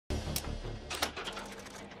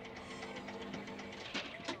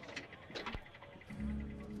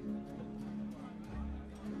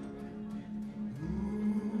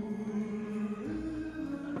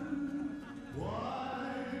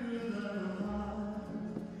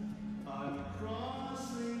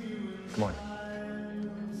Come on.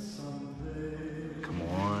 Come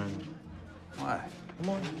on. What? Come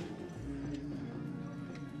on.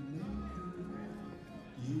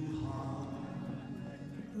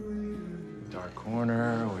 Dark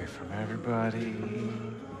corner, away from everybody.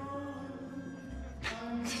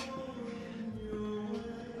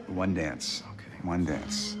 One dance. Okay. One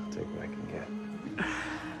dance. I'll take what I can get.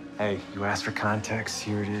 Hey, you asked for context.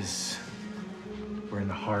 Here it is. We're in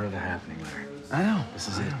the heart of the happening, Larry. I know. This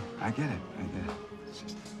is it. I get it. I get it. It's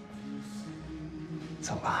just... It's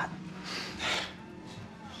a lot.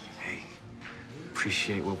 Hey,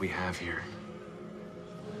 appreciate what we have here.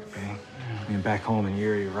 Okay? I mean, back home in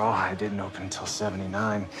Erie, Rawhide didn't open until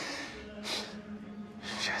 '79.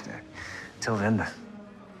 Shit, till then, the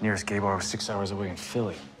nearest gay bar was 6 hours away in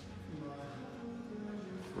Philly.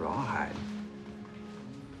 Rawhide?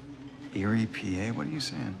 Erie, PA? What are you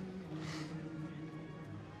saying?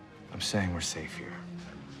 I'm saying we're safe here.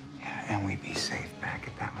 Yeah, and we'd be safe back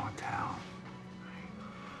at that motel.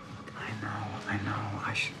 I know,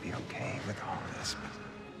 I should be okay with all this, but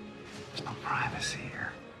there's no privacy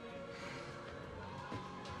here.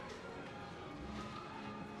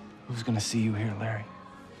 Who's gonna see you here, Larry?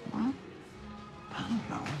 What? I don't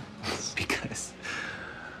know. Because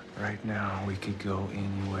right now we could go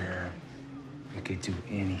anywhere. We could do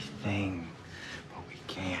anything, but we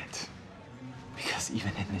can't. Because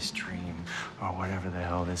even in this dream, or whatever the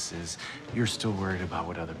hell this is, you're still worried about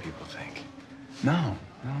what other people think. No.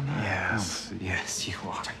 Yes, yes, you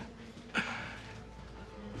are.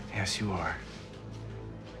 Yes, you are.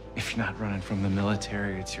 If you're not running from the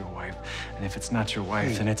military, it's your wife. And if it's not your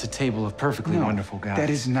wife, then it's a table of perfectly wonderful guys.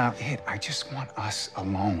 That is not it. I just want us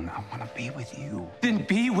alone. I want to be with you. Then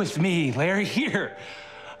be with me, Larry, here.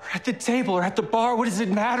 Or at the table, or at the bar. What does it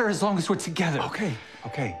matter as long as we're together? Okay.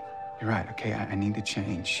 You're right. Okay, I need to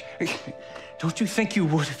change. Don't you think you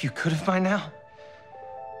would if you could have by now?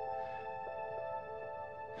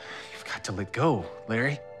 You've got to let go,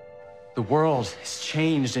 Larry. The world has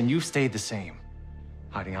changed and you've stayed the same.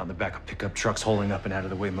 Hiding out in the back of pickup trucks, holing up in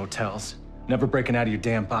out-of-the-way motels. Never breaking out of your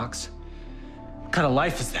damn box. What kind of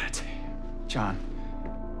life is that? John,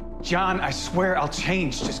 I swear I'll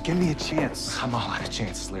change. Just give me a chance. I'm all out of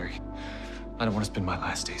chances, Larry. I don't want to spend my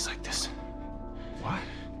last days like this. What?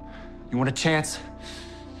 You want a chance?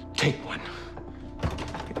 Take one.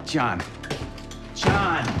 John.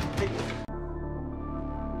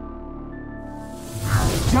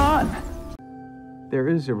 There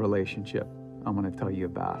is a relationship I want to tell you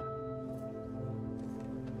about.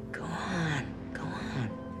 Go on.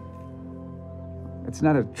 It's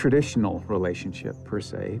not a traditional relationship per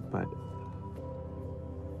se, but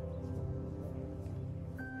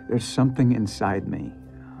there's something inside me.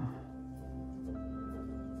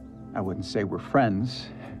 I wouldn't say we're friends,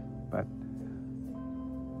 but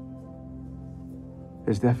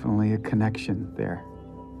there's definitely a connection there.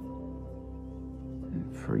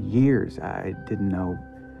 And for years, I didn't know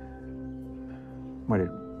what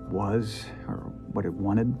it was or what it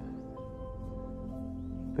wanted,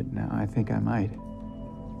 but now I think I might.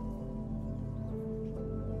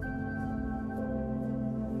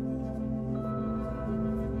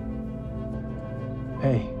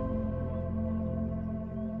 Hey.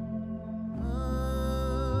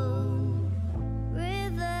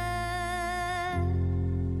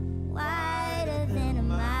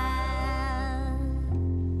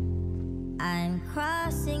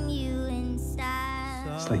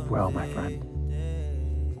 Sleep well, my friend.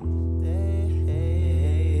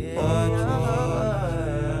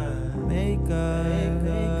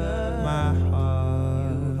 My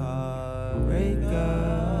heart break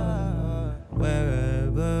up.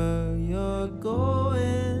 Wherever you're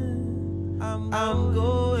going, I'm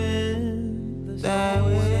going that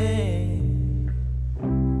way.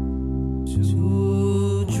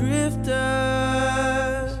 Two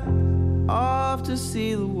drifters off to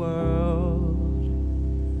see the world.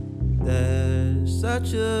 There's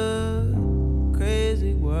such a